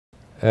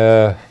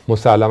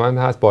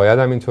مسلماً هست، باید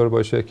هم اینطور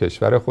باشه،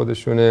 کشور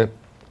خودشونه.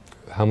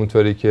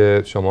 همونطوری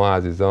که شما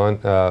عزیزان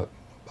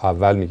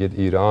اول میگید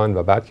ایران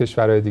و بعد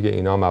کشورهای دیگه،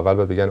 اینا هم اول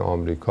باید بگن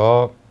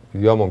آمریکا،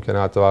 یا ممکنه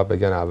حتی باید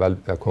بگن اول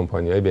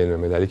کمپانی‌های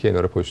بین‌المللی که اینا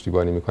رو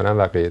پشتیبانی میکنن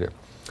و غیره.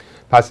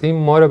 پس این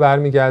ما رو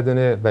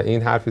برمیگردونه و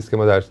این حرفی است که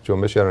ما در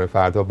جنبش ایران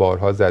فردا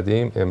بارها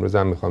زدیم. امروز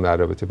هم میخوام در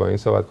رابطه با این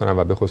صحبت کنم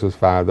و به خصوص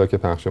فردا که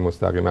پخش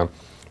مستقیمم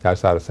در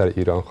سراسر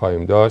ایران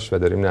خواهیم داشت و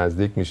داریم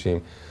نزدیک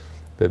میشیم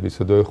به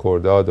 22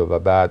 خرداد و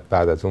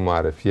بعد از اون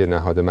معرفی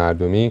نهاد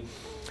مردمی.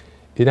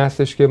 این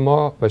هستش که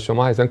ما و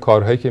شما اصلا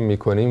کارهایی که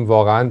میکنیم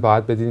واقعا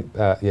باید بدیم،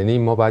 یعنی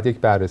ما باید یک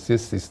بررسی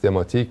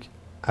سیستماتیک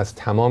از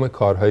تمام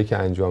کارهایی که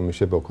انجام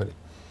میشه بکنیم.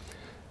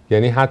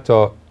 یعنی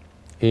حتی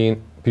این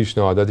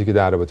پیشنهاداتی که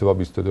در رابطه با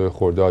 22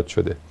 خرداد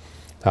شده،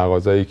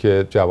 تقاضایی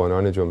که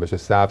جوانان جنبش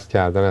سبز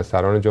کردن از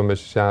سران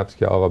جنبش سبز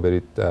که آقا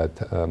برید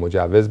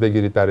مجوز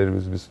بگیرید برای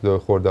روز 22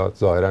 خرداد،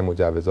 ظاهرا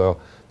مجوزها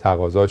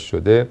تقاضاش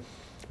شده،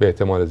 به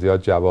احتمال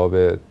زیاد جواب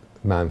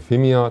منفی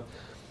میاد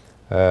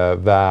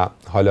و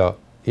حالا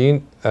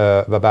این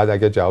و بعد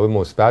اگر جواب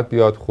مثبت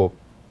بیاد، خب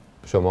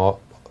شما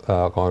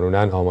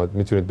قانونا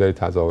میتونید برید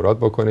تظاهرات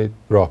بکنید،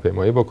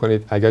 راهپیمایی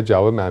بکنید. اگر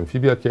جواب منفی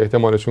بیاد که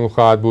احتمالشون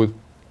خواهد بود،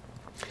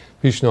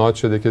 پیشنهاد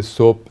شده که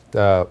صبح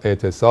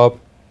اعتصاب،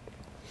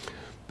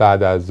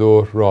 بعد از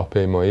ظهر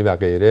راهپیمایی و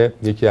غیره.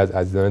 یکی از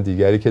عزیزان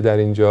دیگری که در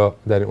این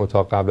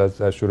اتاق قبل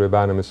از شروع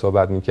برنامه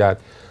صحبت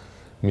میکرد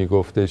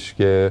میگفتش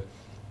که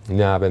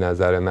نه، به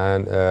نظر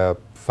من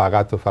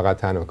فقط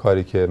تنها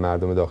کاری که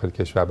مردم داخل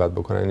کشور باید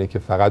بکنن اینه که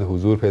فقط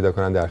حضور پیدا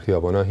کنن در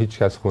خیابانا، هیچ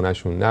کس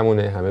خونه‌شون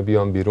نمونه، همه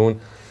بیان بیرون.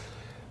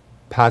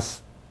 پس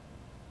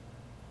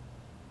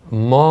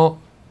ما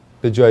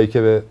به جایی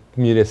که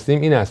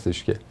میرسیم این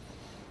هستش که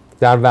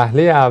در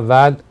وهله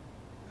اول،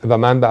 و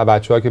من به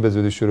بچه‌ها که به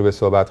زودی شروع به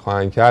صحبت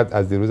خواهند کرد،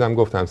 از دیروزم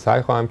گفتم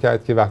سعی خواهم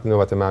کرد که وقتی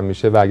نوبت من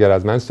میشه و اگر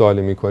از من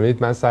سوالی میکنید،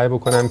 من سعی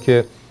بکنم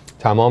که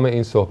تمام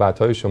این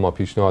صحبت‌های شما،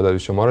 پیشنهادات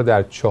شما رو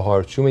در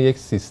چهارچوب یک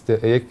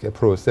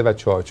پروسه و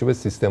چهارچوب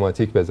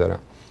سیستماتیک بذارم.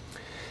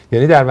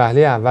 یعنی در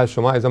وهله اول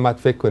شما از آن باید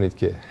فکر کنید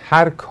که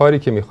هر کاری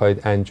که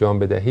می‌خواهید انجام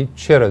بدهید،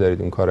 چرا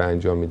دارید اون کار رو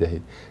انجام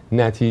می‌دهید؟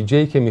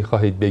 نتیجه‌ای که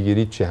می‌خواهید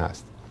بگیرید چه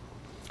هست؟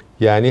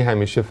 یعنی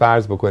همیشه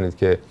فرض بکنید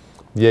که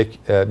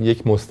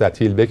یک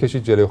مستطیل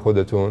بکشید جلوی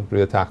خودتون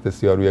روی تخت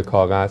سیاه، روی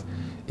کاغذ.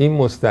 این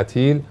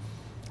مستطیل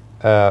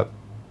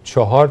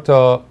 4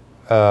 تا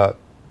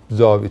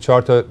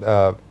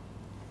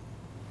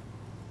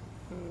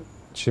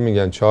چی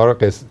میگن،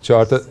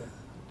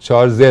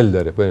 4 زل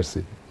داره.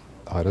 مرسی.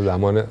 آره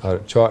زمان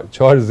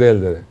 4 زل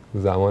داره.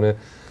 زمان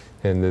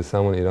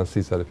هندسه‌مون ایران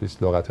 30 سال پیش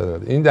لغت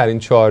داد. این در این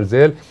 4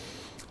 زل،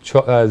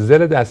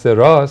 زل دست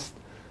راست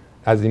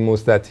از این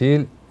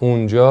مستطیل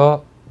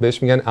اونجا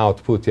بهش میگن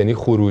آوتپوت، یعنی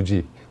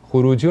خروجی.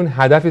 خروجی اون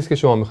هدفی است که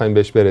شما میخواین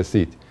بهش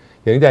برسید.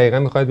 یعنی دقیقاً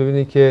میخواید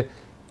ببینید که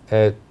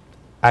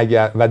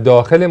اگر و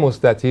داخل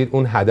مستطیل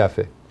اون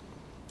هدفه،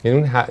 یعنی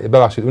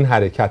اون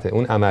حرکته،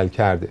 اون عمل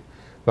کرده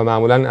و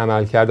معمولاً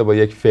عمل کرده با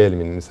یک فعل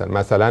می‌نویسن.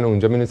 مثلا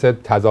اونجا می‌نویسه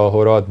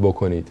تظاهرات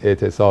بکنید،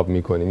 اعتصاب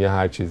می‌کنیم یا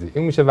هر چیزی.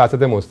 این میشه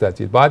وسط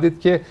مستطیل. باید دید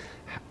که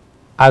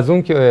از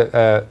اون که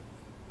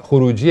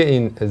خروجی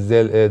این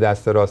زل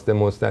دست راست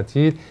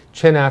مستطیل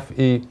چه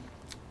نفعی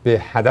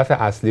به هدف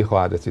اصلی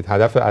خواهد رسید.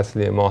 هدف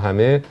اصلی ما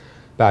همه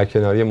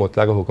برکناری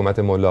مطلق حکومت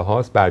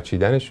ملاهاست،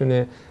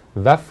 برچیدنشونه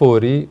و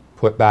فوری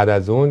بعد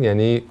از اون،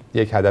 یعنی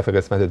یک هدف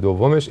قسمت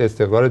دومش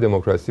استقرار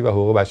دموکراسی و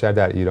حقوق بشر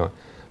در ایران.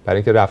 برای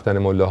اینکه رفتن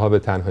ملاها به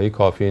تنهایی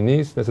کافی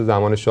نیست. مثل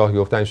زمان شاه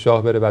گفتن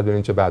شاه بره، بعد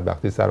ببینید چه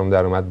بدبختی سرم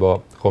در اومد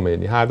با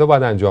خمینی. هر دو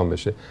باید انجام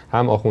بشه.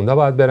 هم آخوندا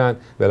باید برن،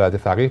 ولایت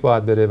فقیه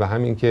باید بره و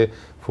همین که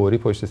فوری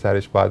پشت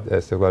سرش باید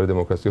استقرار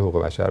دموکراسی و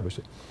حقوق بشر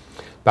بشه.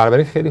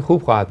 بنابراین خیلی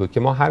خوب خواهد بود که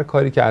ما هر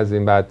کاری که از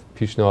این بعد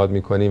پیشنهاد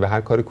میکنیم و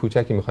هر کار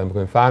کوچکی میخوایم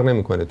بکنیم، فرق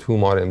نمیکنه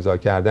تومار امضا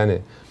کردن،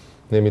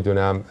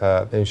 نمیدونم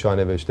انشا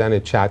نوشتن،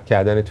 چت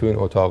کردن تو این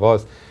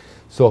اتاقاست،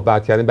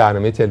 صحبت کردن،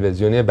 برنامه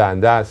تلویزیونی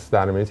بنده است،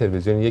 برنامه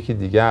تلویزیونی یکی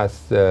دیگه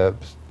است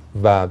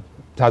و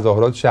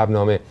تظاهرات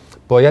شبنامه.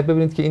 باید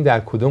ببینید که این در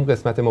کدوم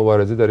قسمت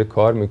مبارزه داره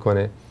کار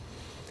میکنه.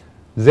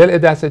 ضلع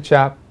دست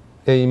چپ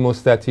این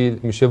مستطیل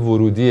میشه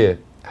ورودی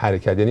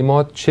حرکت، یعنی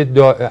ما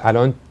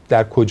الان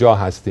در کجا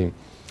هستیم،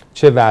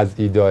 چه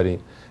وضعی داریم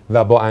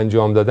و با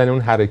انجام دادن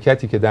اون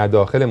حرکتی که در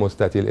داخل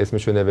مستطیل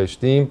اسمشو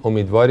نوشتیم،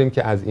 امیدواریم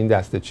که از این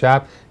دست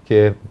چپ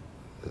که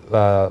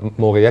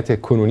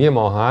موقعیت کنونی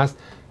ما هست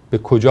به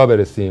کجا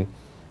برسیم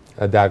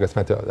در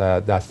قسمت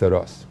دست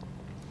راست.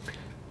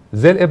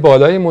 ضلع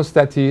بالای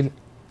مستطیل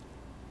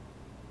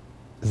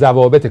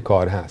ضوابط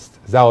کار هست.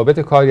 ضوابط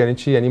کار یعنی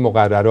چی؟ یعنی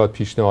مقررات،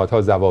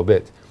 پیشنهادها،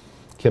 ضوابط.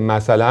 که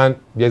مثلا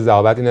یه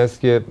ضوابط این است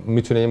که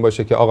میتونه این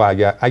باشه که آقا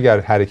اگر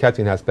حرکت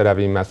این هست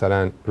برویم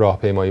مثلا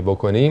راهپیمایی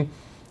بکنیم،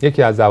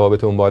 یکی از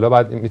ضوابط اون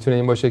بالا میتونه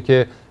این باشه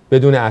که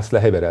بدون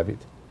اسلحه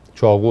بروید،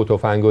 چاقو و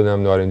تفنگ و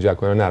نارنجک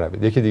کنه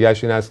نروید. یکی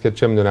دیگه‌اش این است که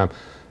چه میدونم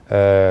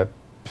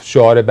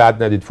شعار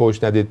بد ندید،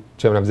 فحش ندید،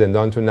 چه میدونم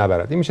زندانتون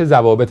نبرد. این میشه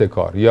ضوابط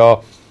کار.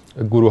 یا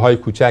گروه‌های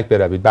کوچک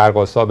بروید،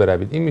 برق‌آسا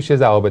بروید. این میشه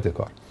ضوابط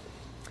کار.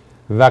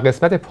 و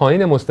قسمت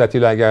پایین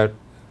مستطیل اگر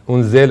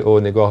اون ضلع رو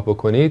نگاه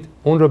بکنید،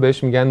 اون رو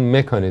بهش میگن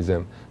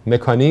مکانیزم.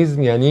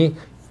 مکانیزم یعنی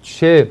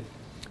چه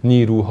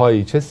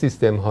نیروهایی، چه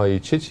سیستم‌هایی،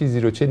 چه چیزی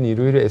رو، چه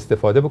نیرویی رو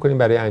استفاده بکنیم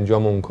برای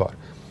انجام اون کار.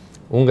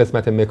 اون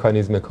قسمت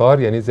مکانیزم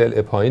کار یعنی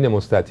ضلع پایین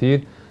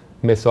مستطیل.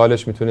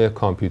 مثالش میتونه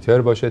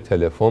کامپیوتر باشه،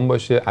 تلفن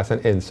باشه، اصلا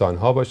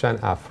انسان‌ها باشن،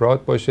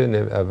 افراد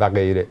باشه و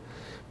غیره.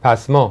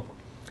 پس ما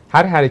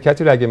هر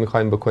حرکتی رو اگه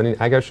می‌خوایم بکنین،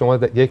 اگر شما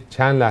یک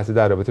چند لحظه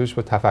در رابطه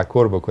با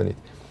تفکر بکنید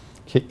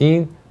که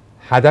این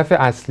هدف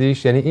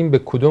اصلیش، یعنی این به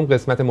کدوم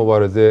قسمت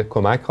مبارزه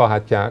کمک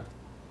خواهد کرد،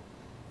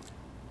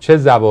 چه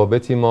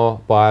ضوابطی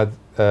ما باید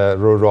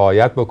رو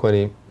رعایت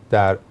بکنیم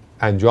در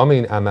انجام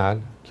این عمل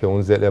که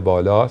اون ضلع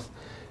بالاست،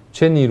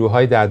 چه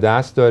نیروهایی در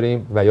دست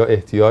داریم و یا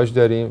احتیاج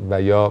داریم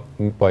و یا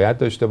باید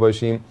داشته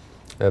باشیم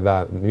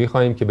و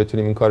می‌خوایم که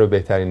بتونیم این کار رو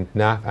بهترین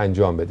نحو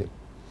انجام بدیم.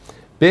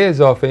 به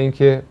اضافه این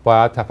که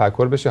باید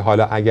تفکر بشه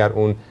حالا اگر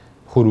اون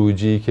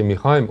خروجی که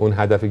می‌خوایم، اون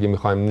هدفی که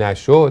می‌خوایم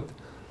نشد،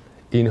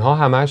 اینها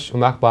همش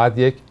اون وقت باید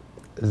یک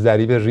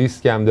ضریب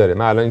ریسک هم داره.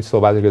 من الان این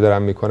صحبتی که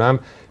دارم میکنم،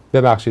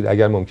 ببخشید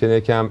اگر ممکنه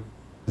کم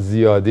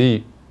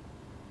زیادی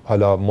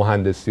حالا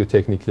مهندسی و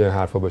تکنیکلی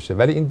حرفا باشه،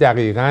 ولی این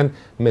دقیقاً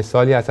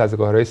مثالی از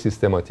کارهای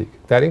سیستماتیک.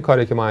 در این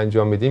کاری که ما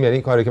انجام میدیم، یعنی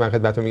این کاری که من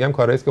خدمتتون میگم،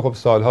 کارهایی است که خب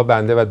سالها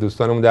بنده و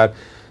دوستانمون در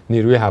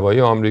نیروی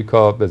هوایی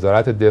آمریکا،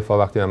 وزارت دفاع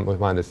وقتی من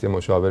مهندسی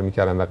مشاور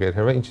میکردم و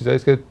غیره، این چیزایی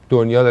است که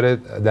دنیا داره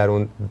در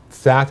اون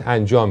سطح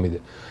انجام میده.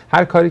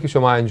 هر کاری که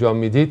شما انجام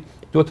میدید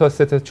 2 تا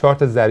 3 تا 4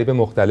 تا ضریب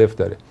مختلف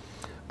داره.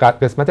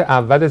 قسمت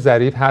اول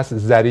ضریب هست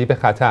ضریب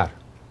خطر،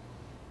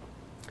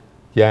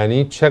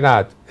 یعنی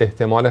چقدر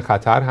احتمال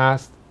خطر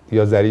هست،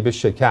 یا ضریب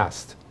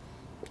شکست،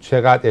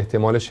 چقدر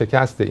احتمال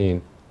شکست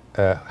این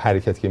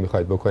حرکتی که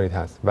میخواید بکنید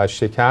هست. و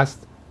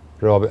شکست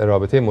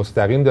رابطه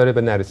مستقیم داره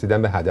به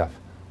نرسیدن به هدف.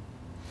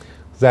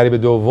 ضریب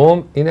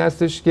دوم این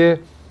هستش که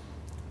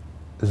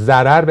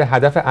ضرر به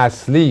هدف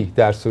اصلی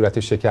در صورت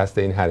شکست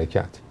این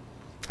حرکت.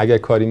 اگر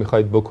کاری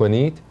میخواید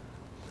بکنید،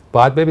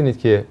 باید ببینید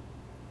که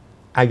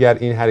اگر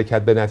این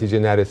حرکت به نتیجه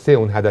نرسه،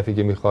 اون هدفی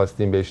که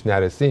میخواستیم بهش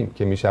نرسیم،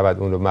 که میشود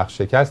اون رو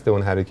شکست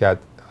اون حرکت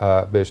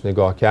بهش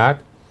نگاه کرد،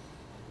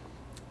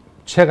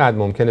 چقدر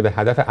ممکنه به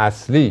هدف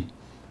اصلی،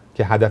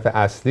 که هدف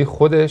اصلی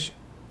خودش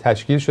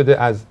تشکیل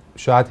شده از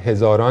شاید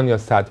هزاران یا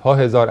صدها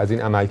هزار از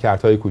این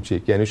عملکردهای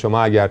کوچیک. یعنی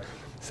شما اگر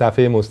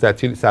صفحه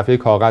مستطیل، صفحه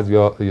کاغذ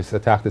یا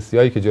تخت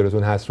سیاهی که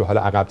جلوتون هست رو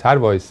حالا عقب‌تر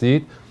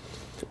وایسید،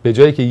 به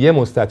جایی که یه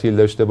مستطیل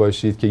داشته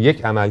باشید که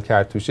یک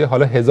عملکرد توشه،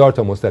 حالا 1000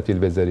 تا مستطیل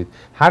بذارید.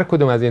 هر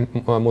کدوم از این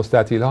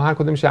مستطیل ها هر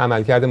کدوم میشه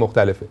عملکرد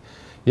مختلفه.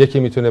 یکی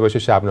میتونه باشه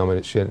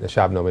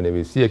شبنامه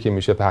نویسی، یکی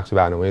میشه پخش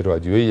برنامه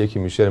رادیویی، یکی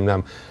میشه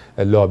نمیدونم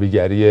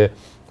لابیگری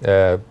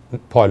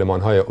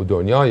پارلمان های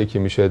دنیا، یکی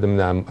میشه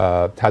نمیدونم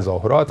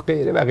تظاهرات،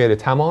 غیره و غیره.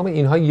 تمام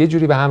اینها یه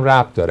جوری به هم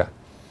ربط دارن.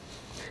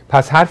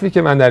 پس حرفی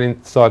که من در این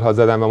سالها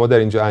زدم و ما در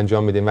اینجا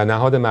انجام میدیم و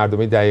نهاد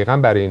مردمی دقیقاً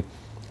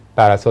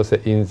بر اساس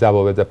این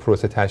ضوابط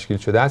پروسه تشکیل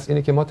شده است،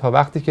 اینه که ما تا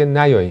وقتی که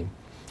نیاییم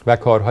و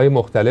کارهای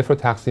مختلف رو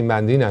تقسیم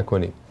بندی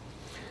نکنیم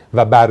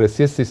و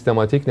بررسی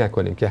سیستماتیک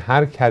نکنیم که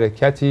هر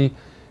حرکتی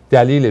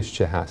دلیلش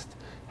چه هست،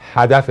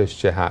 هدفش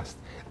چه هست،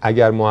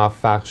 اگر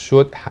موفق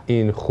شد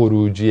این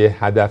خروجی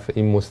هدف،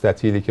 این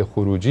مستطیلی که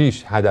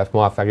خروجیش هدف،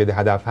 موفقیت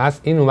هدف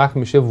هست، این اون وقت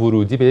میشه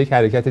ورودی به یک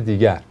حرکت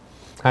دیگر.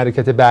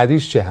 حرکت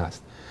بعدیش چه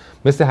هست؟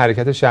 مثل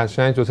حرکت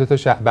 65 دو سه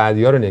تا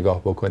بعدی ها رو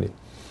نگاه بکنیم،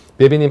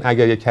 ببینیم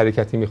اگر یک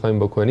حرکتی میخوایم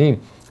بکنیم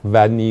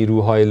و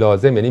نیروهای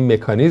لازم، یعنی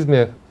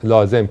مکانیزم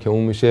لازم که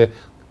اون میشه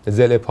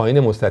ضلع پایین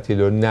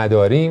مستطیل رو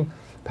نداریم،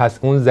 پس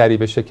اون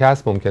ضریب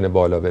شکست ممکنه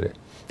بالا بره.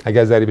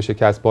 اگر ضریب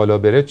شکست بالا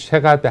بره،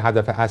 چقدر به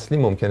هدف اصلی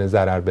ممکنه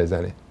ضرر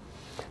بزنه.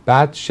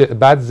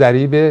 بعد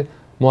ضریب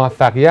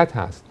موفقیت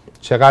هست،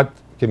 چقدر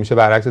که میشه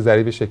برعکس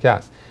ضریب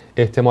شکست،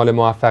 احتمال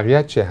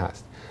موفقیت چه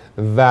هست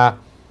و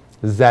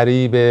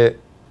ضریب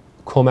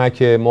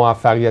کمک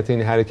موفقیت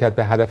این حرکت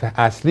به هدف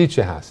اصلی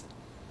چه هست.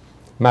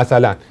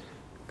 مثلا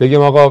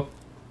بگیم آقا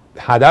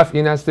هدف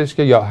این هستش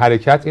که، یا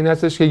حرکت این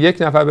هستش که یک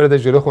نفر بره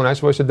جلو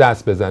خونش باشه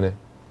دست بزنه.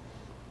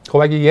 خب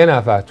اگه یه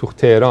نفر تو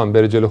تهران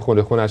بره جلو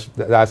خونش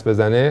دست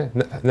بزنه،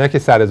 نه که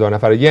 100,000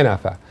 نفر، یه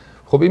نفر،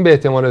 خب این به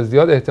احتمال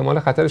زیاد احتمال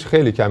خطرش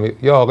خیلی کمی.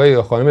 یا آقای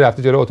یا خانمی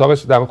رفته جلو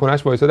اتاقش دم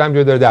خونش وایساده،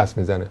 همینجوری داره دست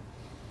میزنه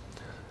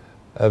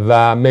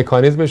و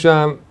مکانیزمش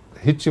هم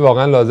هیچی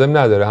واقعا لازم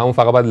نداره، همون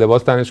فقط باید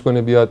لباس تنش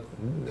کنه بیاد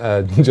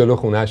جلو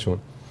خونهشون.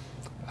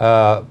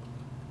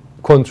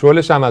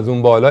 کنترلش هم از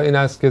اون بالا این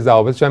است که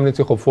ضوابطش هم اینه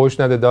که خب فوش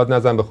نده، داد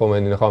نزن به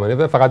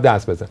خامنه‌ای، فقط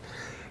دست بزن.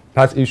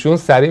 پس ایشون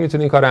سریع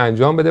میتونه این کار رو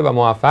انجام بده و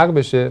موفق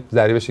بشه،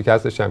 ضریب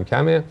شکستش هم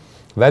کمه،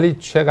 ولی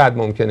چقدر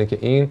ممکنه که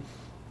این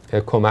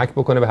کمک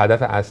بکنه به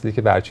هدف اصلی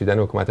که برچیدن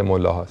حکومت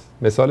ملا هاست.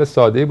 مثال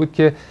ساده‌ای بود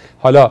که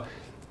حالا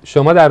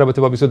شما در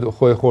رابطه با 22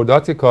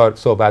 خرداد کار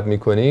صحبت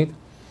میکنید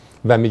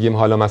و میگیم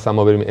حالا مثلا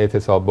ما بریم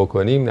اعتصاب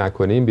بکنیم،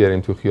 نکنیم، بیاریم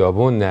تو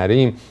خیابون،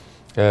 نریم،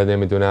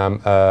 نمیدونم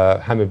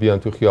همه بیان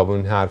تو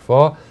خیابون،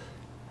 حرفا.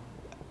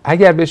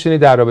 اگر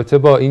بشینید در رابطه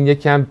با این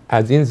یکم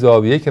از این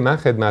زاویه که من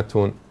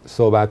خدمتتون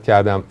صحبت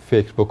کردم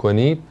فکر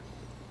بکنید،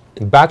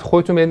 بعد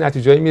خودتون به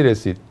نتیجه‌ای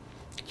میرسید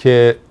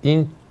که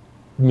این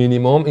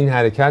مینیمم، این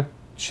حرکت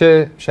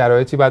چه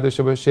شرایطی باید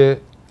داشته باشه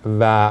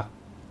و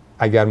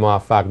اگر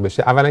موفق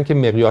بشه، اولا که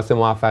مقیاس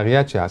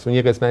موفقیت چه هست، اون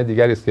یه قسمت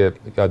دیگری است که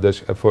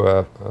یادداشت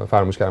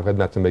فراموش کردم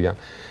خدمتتون بگم.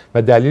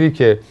 و دلیلی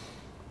که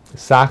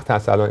سخت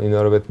هست الان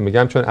اینا رو بهتون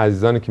بگم، چون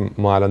عزیزانی که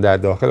ما الان در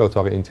داخل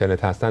اتاق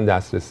اینترنت هستن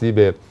دسترسی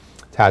به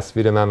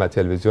تصویر من و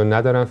تلویزیون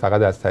ندارن،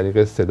 فقط از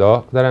طریق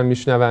صدا دارن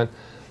میشنون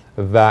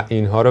و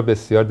اینها رو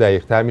بسیار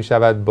دقیق‌تر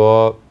میشود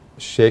با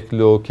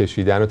شکل و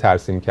کشیدن و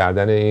ترسیم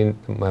کردن این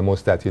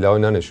مستطیل‌ها و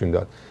اینا نشون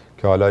داد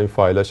که حالا این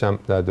فایلاش هم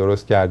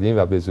درست کردیم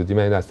و به زودی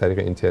من این از طریق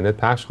اینترنت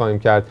پخش خواهیم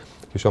کرد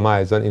که شما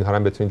عزیزان اینها رو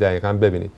هم بتونید دقیقاً ببینید.